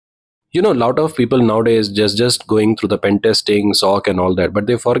A lot of people nowadays just going through the pen testing, SOC, and all that, but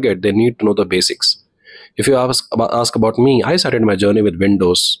they forget they need to know the basics. If you ask about me, I started my journey with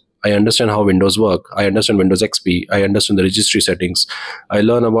Windows. I understand how Windows work. I understand Windows XP. I understand the registry settings. I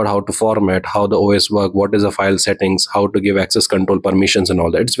learn about how to format, how the OS work, what is the file settings, how to give access control permissions and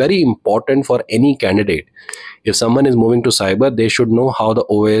all that. It's very important for any candidate. If someone is moving to cyber, they should know how the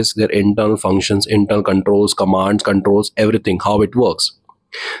OS, their internal functions, internal controls, commands, controls, everything, how it works.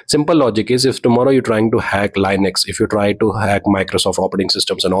 Simple logic is, if tomorrow you're trying to hack Linux, if you try to hack Microsoft operating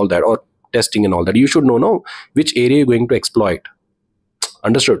systems and all that, or testing and all that, you should know which area you're going to exploit.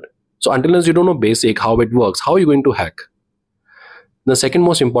 Understood? So until unless you don't know basic how it works, how are you going to hack? The second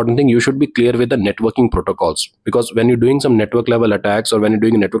most important thing, you should be clear with the networking protocols, because when you're doing some network level attacks or when you're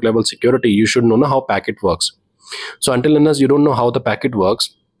doing network level security, you should know how packet works. So until unless you don't know how the packet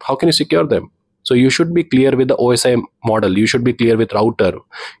works, how can you secure them? So you should be clear with the OSI model. You should be clear with router.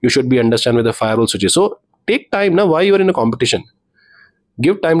 You should be understand with the firewall switches. So take time now. Why you are in a competition?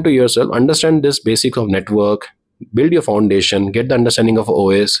 Give time to yourself. Understand this basics of network. Build your foundation. Get the understanding of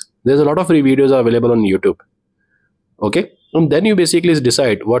OS. There's a lot of free videos are available on YouTube. Okay, and then you basically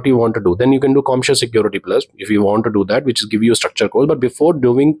decide what you want to do. Then you can do CompShare Security Plus if you want to do that, which is give you a structure course. But before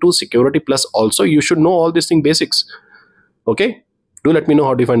doing to Security Plus, also you should know all these things basics. Okay. Do let me know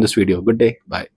how do you find this video. Good day. Bye.